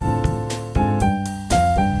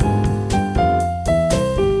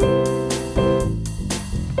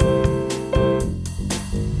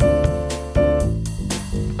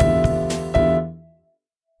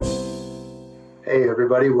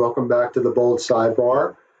everybody. Welcome back to the Bold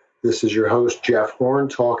Sidebar. This is your host, Jeff Horn,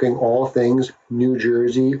 talking all things New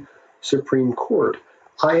Jersey Supreme Court.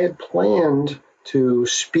 I had planned to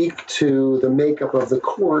speak to the makeup of the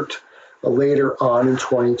court later on in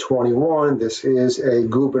 2021. This is a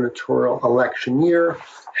gubernatorial election year,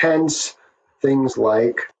 hence things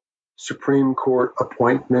like Supreme Court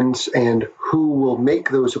appointments and who will make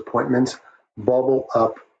those appointments bubble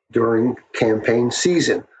up during campaign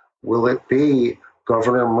season. Will it be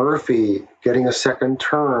Governor Murphy getting a second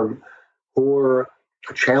term or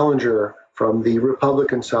a challenger from the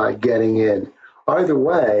Republican side getting in? Either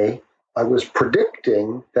way, I was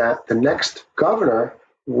predicting that the next governor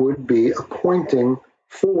would be appointing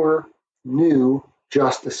 4 new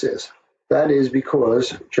justices. That is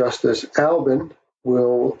because Justice Albin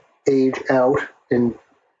will age out in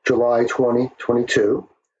July 2022.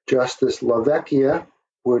 Justice LaVecchia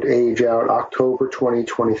would age out October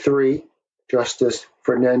 2023. Justice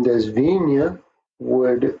Fernandez-Vina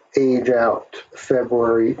would age out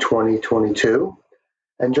February 2022.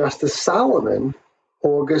 And Justice Solomon,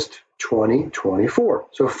 August 2024.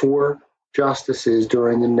 So 4 justices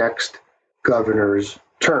during the next governor's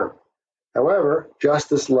term. However,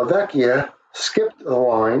 Justice LaVecchia skipped the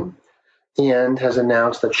line and has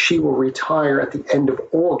announced that she will retire at the end of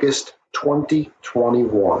August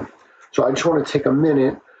 2021. So I just want to take a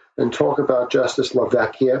minute and talk about Justice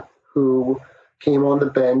LaVecchia, who came on the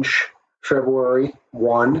bench February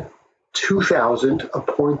 1, 2000,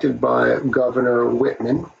 appointed by Governor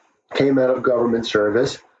Whitman, came out of government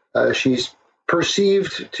service. She's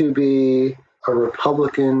perceived to be a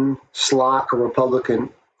Republican slot, a Republican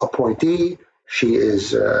appointee. She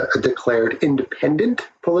is declared independent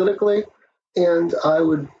politically, and I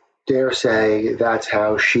would dare say that's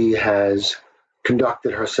how she has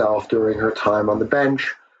conducted herself during her time on the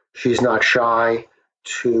bench. She's not shy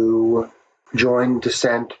to join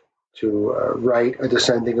dissent, to write a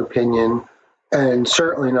dissenting opinion, and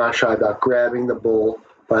certainly not shy about grabbing the bull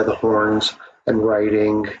by the horns and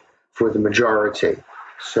writing for the majority.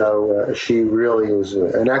 So she really is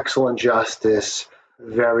an excellent justice,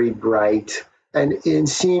 very bright, and in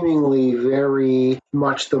seemingly very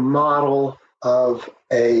much the model of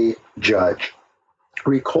a judge.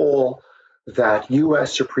 Recall that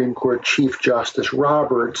U.S. Supreme Court Chief Justice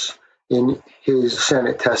Roberts, in his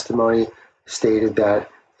Senate testimony, stated that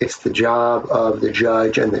it's the job of the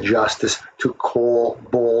judge and the justice to call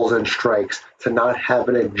balls and strikes, to not have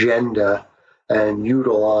an agenda and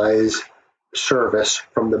utilize service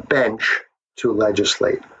from the bench to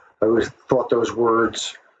legislate. I always thought those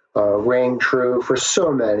words rang true for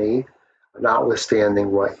so many,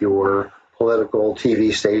 notwithstanding what your political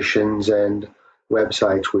TV stations and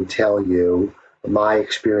websites would tell you. My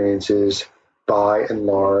experience is, by and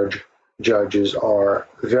large, judges are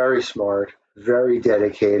very smart, very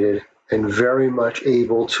dedicated, and very much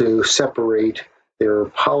able to separate their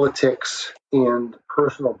politics and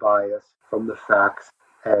personal bias from the facts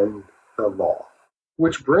and the law.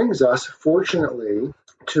 Which brings us, fortunately,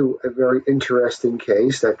 to a very interesting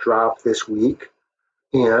case that dropped this week,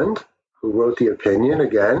 and who wrote the opinion,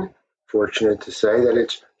 again, fortunate to say that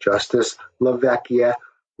it's Justice LaVecchia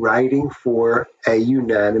writing for a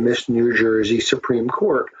unanimous New Jersey Supreme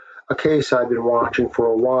Court, a case I've been watching for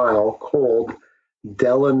a while called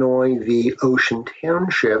Delanoy v. Ocean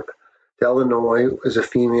Township. Delanoy is a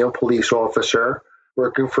female police officer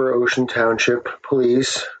working for Ocean Township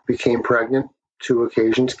Police, became pregnant 2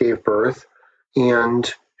 occasions, gave birth,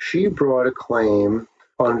 and she brought a claim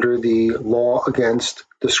under the Law Against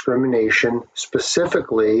Discrimination,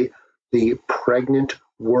 specifically the Pregnant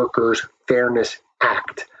Workers Fairness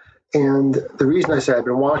Act. And the reason I say I've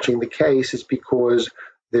been watching the case is because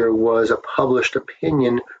there was a published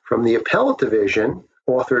opinion from the appellate division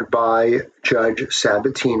authored by Judge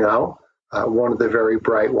Sabatino, one of the very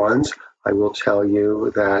bright ones. I will tell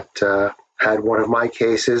you that had one of my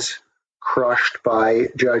cases crushed by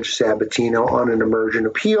Judge Sabatino on an emergent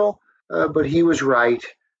appeal, but he was right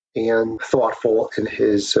and thoughtful in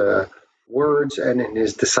his words and in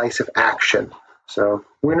his decisive action. So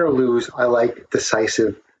win or lose, I like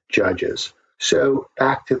decisive judges. So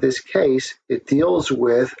back to this case, it deals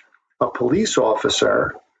with a police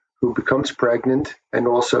officer who becomes pregnant and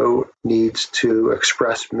also needs to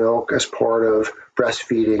express milk as part of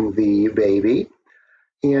breastfeeding the baby.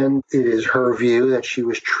 And it is her view that she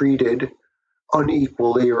was treated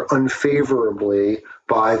unequally or unfavorably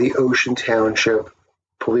by the Ocean Township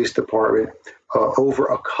Police Department over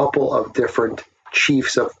a couple of different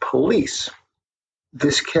chiefs of police.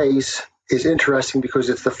 This case is interesting because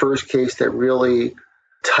it's the first case that really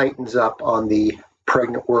tightens up on the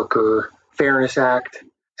Pregnant Worker Fairness Act,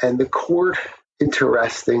 and the court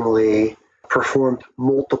interestingly performed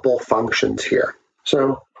multiple functions here.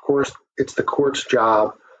 So, of course, it's the court's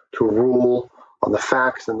job to rule on the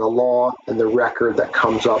facts and the law and the record that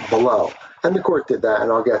comes up below. And the court did that,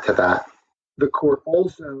 and I'll get to that. The court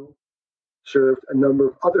also served a number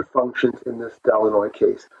of other functions in this Delanoy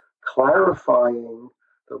case, clarifying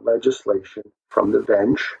the legislation from the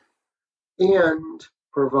bench and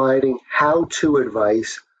providing how-to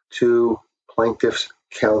advice to plaintiff's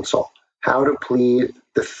counsel, how to plead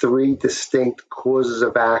the three distinct causes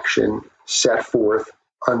of action set forth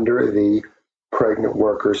under the Pregnant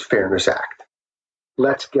Workers Fairness Act.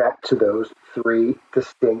 Let's get to those three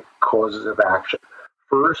distinct causes of action.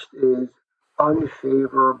 First is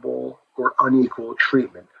unfavorable or unequal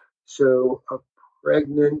treatment. So a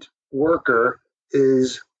pregnant worker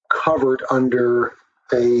is covered under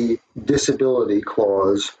a disability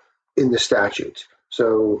clause in the statutes.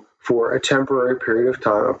 So for a temporary period of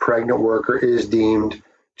time, a pregnant worker is deemed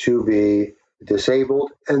to be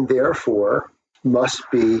disabled and therefore must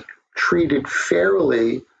be treated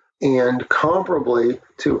fairly and comparably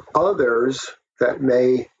to others that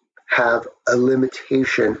may have a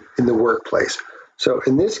limitation in the workplace. So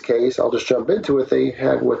in this case, I'll just jump into it. They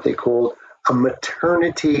had what they called a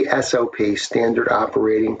maternity SOP, standard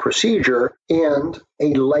operating procedure, and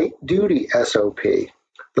a light duty SOP.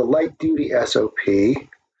 The light duty SOP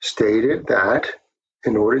stated that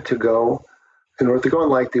in order to go on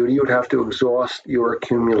light duty, you would have to exhaust your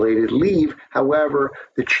accumulated leave. However,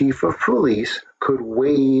 the chief of police could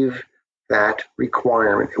waive that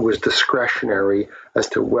requirement. It was discretionary as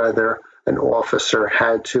to whether an officer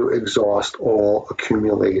had to exhaust all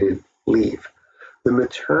accumulated leave. The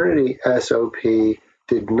maternity SOP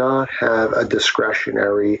did not have a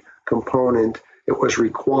discretionary component. It was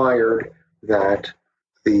required that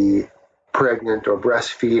the pregnant or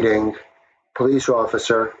breastfeeding police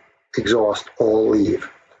officer exhaust all leave.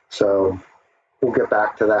 So we'll get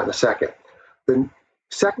back to that in a second. The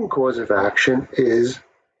second cause of action is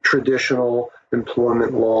traditional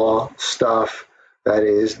employment law stuff, that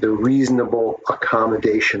is the reasonable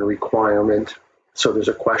accommodation requirement. So there's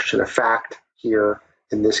a question of fact here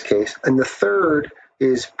in this case. And the third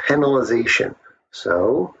is penalization.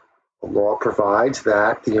 So the law provides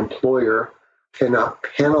that the employer cannot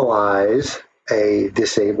penalize a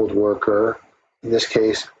disabled worker, in this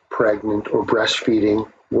case, pregnant or breastfeeding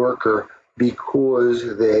worker,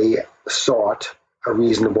 because they sought a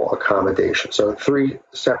reasonable accommodation. So three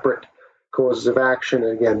separate causes of action.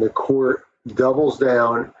 And again, the court doubles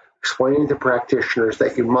down, explaining to practitioners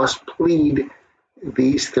that you must plead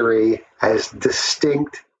these three as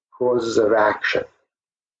distinct causes of action.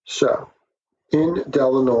 So in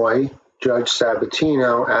Delanoy, Judge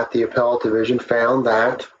Sabatino at the Appellate Division found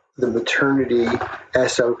that the maternity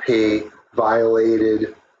SOP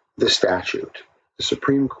violated the statute. The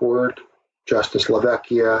Supreme Court, Justice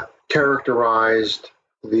LaVecchia, characterized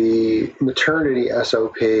the maternity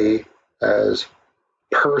SOP as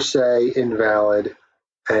per se invalid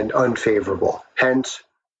and unfavorable. Hence,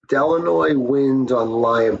 Delanoy wins on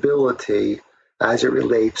liability as it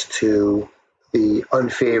relates to the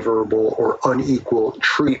unfavorable or unequal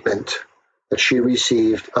treatment that she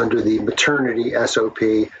received under the maternity SOP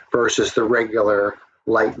versus the regular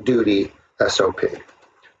light duty SOP.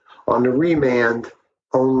 On the remand,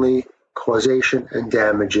 only causation and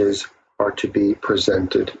damages are to be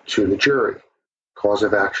presented to the jury. Cause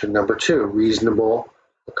of action number 2, reasonable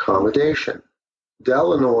accommodation.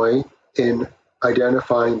 Delanoy, in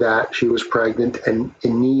identifying that she was pregnant and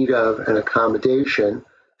in need of an accommodation,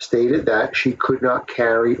 stated that she could not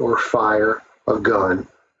carry or fire a gun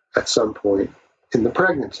at some point in the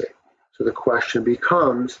pregnancy. So the question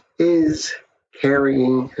becomes, is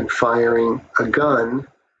carrying and firing a gun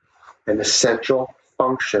an essential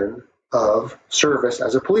function of service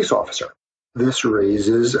as a police officer? This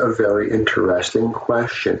raises a very interesting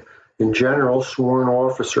question. In general, sworn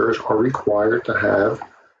officers are required to have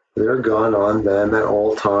their gun on them at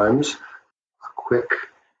all times. A quick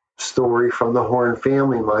story from the Horn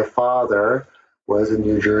family. My father was a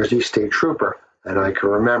New Jersey state trooper, and I can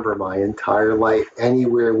remember my entire life,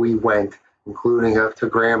 anywhere we went, including up to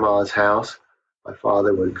grandma's house, my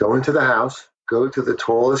father would go into the house, go to the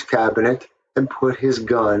tallest cabinet, and put his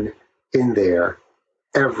gun in there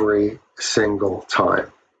every single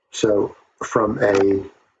time. So from a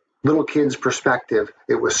little kid's perspective,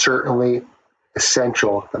 it was certainly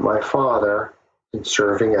essential that my father, in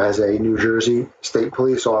serving as a New Jersey state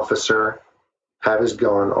police officer, have his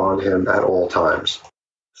gun on him at all times.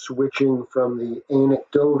 Switching from the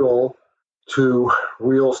anecdotal to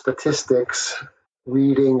real statistics,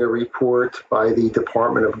 reading a report by the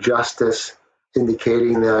Department of Justice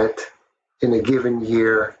indicating that in a given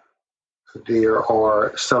year, there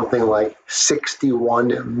are something like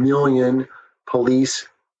 61 million police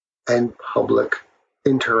and public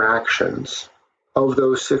interactions. Of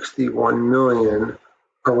those 61 million,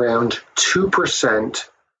 around 2%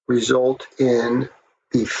 result in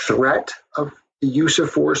the threat of the use of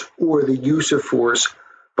force or the use of force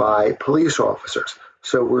by police officers.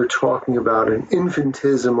 So we're talking about an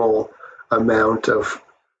infinitesimal amount of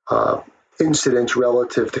incidents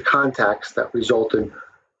relative to contacts that result in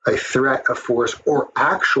a threat of force or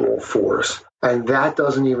actual force. And that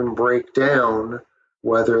doesn't even break down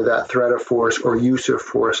whether that threat of force or use of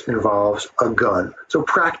force involves a gun. So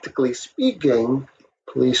practically speaking,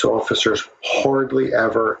 police officers hardly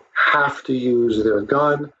ever have to use their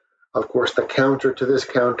gun. Of course, the counter to this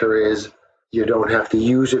counter is you don't have to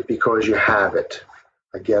use it because you have it.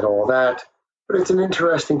 I get all that, but it's an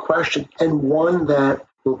interesting question and one that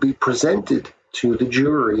will be presented to the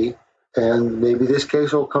jury, and maybe this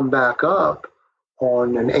case will come back up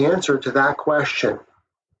on an answer to that question.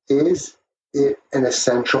 Is it an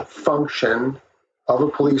essential function of a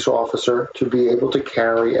police officer to be able to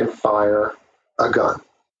carry and fire a gun?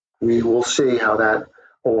 We will see how that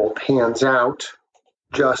all pans out.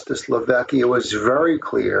 Justice LaVecchia was very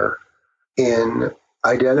clear in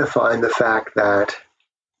identifying the fact that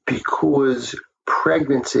because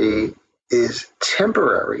pregnancy is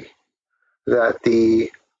temporary, that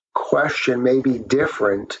the question may be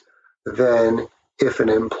different than if an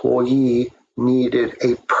employee needed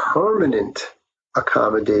a permanent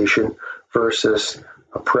accommodation versus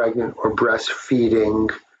a pregnant or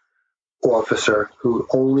breastfeeding officer who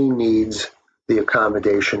only needs the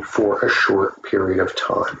accommodation for a short period of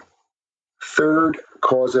time. Third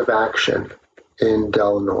cause of action in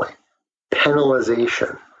Illinois,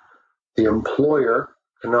 penalization. The employer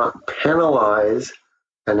cannot penalize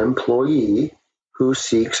an employee who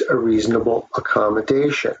seeks a reasonable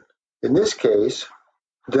accommodation. In this case,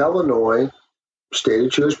 Illinois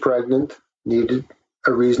stated she was pregnant, needed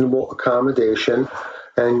a reasonable accommodation,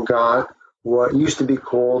 and got what used to be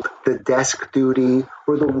called the desk duty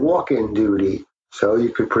or the walk-in duty. So you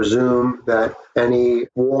could presume that any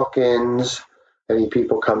walk-ins, any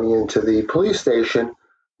people coming into the police station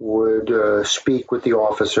would speak with the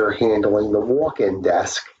officer handling the walk-in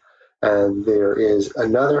desk. And there is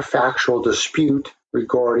another factual dispute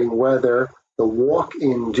regarding whether the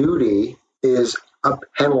walk-in duty is a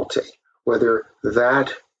penalty, whether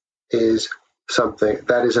that is something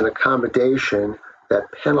that is an accommodation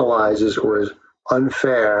that penalizes or is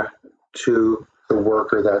unfair to the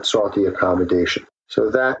worker that sought the accommodation. So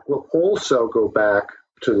that will also go back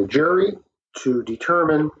to the jury to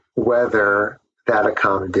determine whether that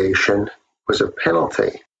accommodation was a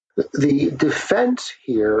penalty. The defense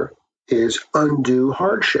here is undue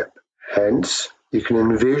hardship. Hence, you can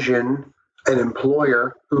envision an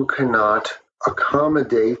employer who cannot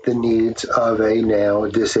accommodate the needs of a now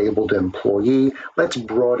disabled employee. Let's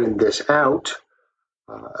broaden this out.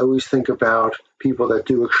 I always think about people that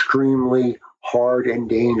do extremely hard and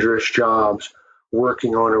dangerous jobs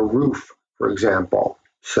working on a roof, for example.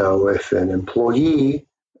 So if an employee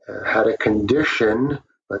had a condition,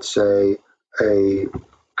 let's say a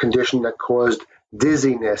condition that caused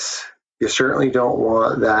dizziness, you certainly don't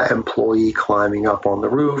want that employee climbing up on the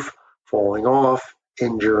roof, falling off,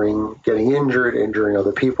 getting injured, injuring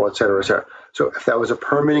other people, et cetera, et cetera. So if that was a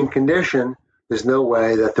permanent condition, there's no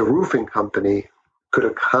way that the roofing company could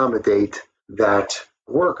accommodate that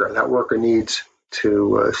worker. That worker needs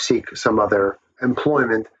to seek some other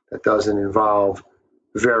employment that doesn't involve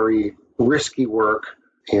very risky work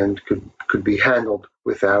and could be handled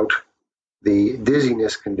without the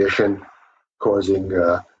dizziness condition causing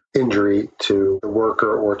injury to the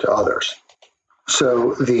worker or to others.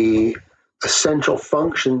 So the essential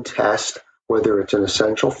function test, whether it's an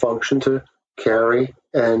essential function to carry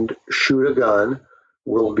and shoot a gun,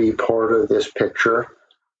 will be part of this picture.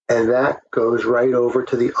 And that goes right over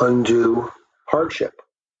to the undue hardship.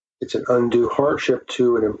 It's an undue hardship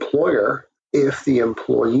to an employer if the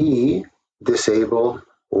employee, disabled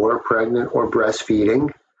or pregnant or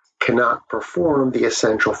breastfeeding, cannot perform the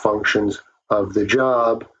essential functions of the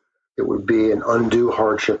job. It would be an undue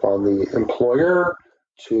hardship on the employer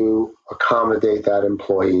to accommodate that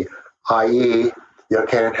employee, i.e., you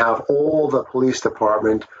can't have all the police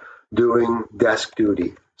department doing desk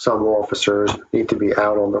duty. Some officers need to be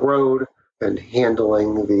out on the road and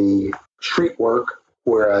handling the street work,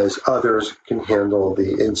 whereas others can handle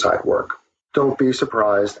the inside work. Don't be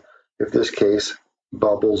surprised if this case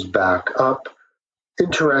bubbles back up.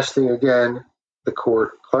 Interesting again, the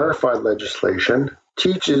court clarified legislation,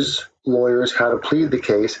 teaches lawyers how to plead the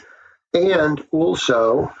case, and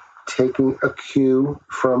also taking a cue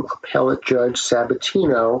from Appellate Judge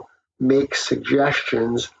Sabatino, makes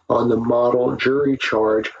suggestions on the model jury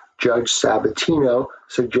charge. Judge Sabatino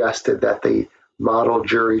suggested that the model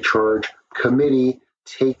jury charge committee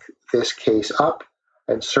take this case up,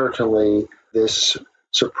 and certainly this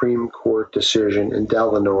Supreme Court decision in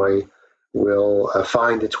Illinois will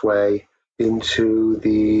find its way into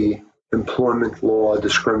the employment law,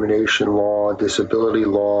 discrimination law, disability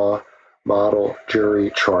law, model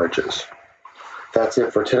jury charges. That's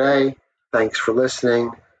it for today. Thanks for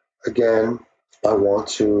listening. Again, I want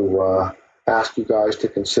to ask you guys to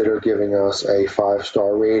consider giving us a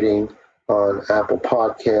 5-star rating on Apple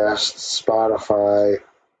Podcasts, Spotify,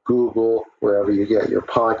 Google, wherever you get your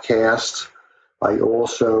podcasts. I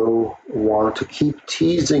also want to keep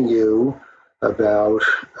teasing you about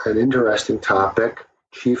an interesting topic,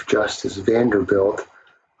 Chief Justice Vanderbilt.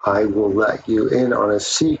 I will let you in on a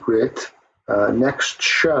secret. Next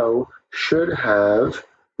show should have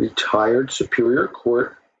retired Superior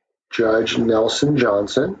Court Judge Nelson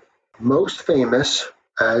Johnson, most famous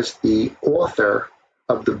as the author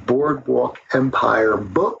of the Boardwalk Empire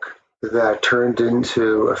book that turned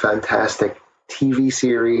into a fantastic TV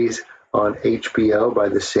series on HBO by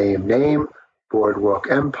the same name, Boardwalk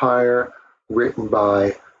Empire, written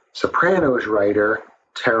by Sopranos writer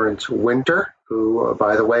Terrence Winter, who,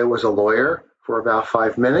 by the way, was a lawyer for about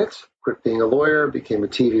 5 minutes, quit being a lawyer, became a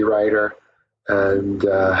TV writer, and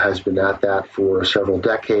has been at that for several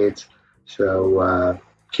decades. So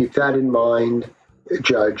keep that in mind.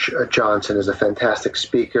 Judge Johnson is a fantastic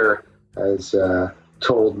speaker, has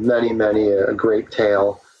told many a great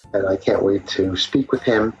tale, and I can't wait to speak with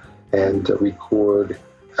him and record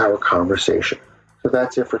our conversation. So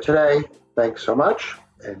that's it for today. Thanks so much,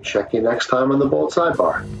 and check you next time on the Bold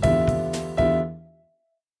Sidebar.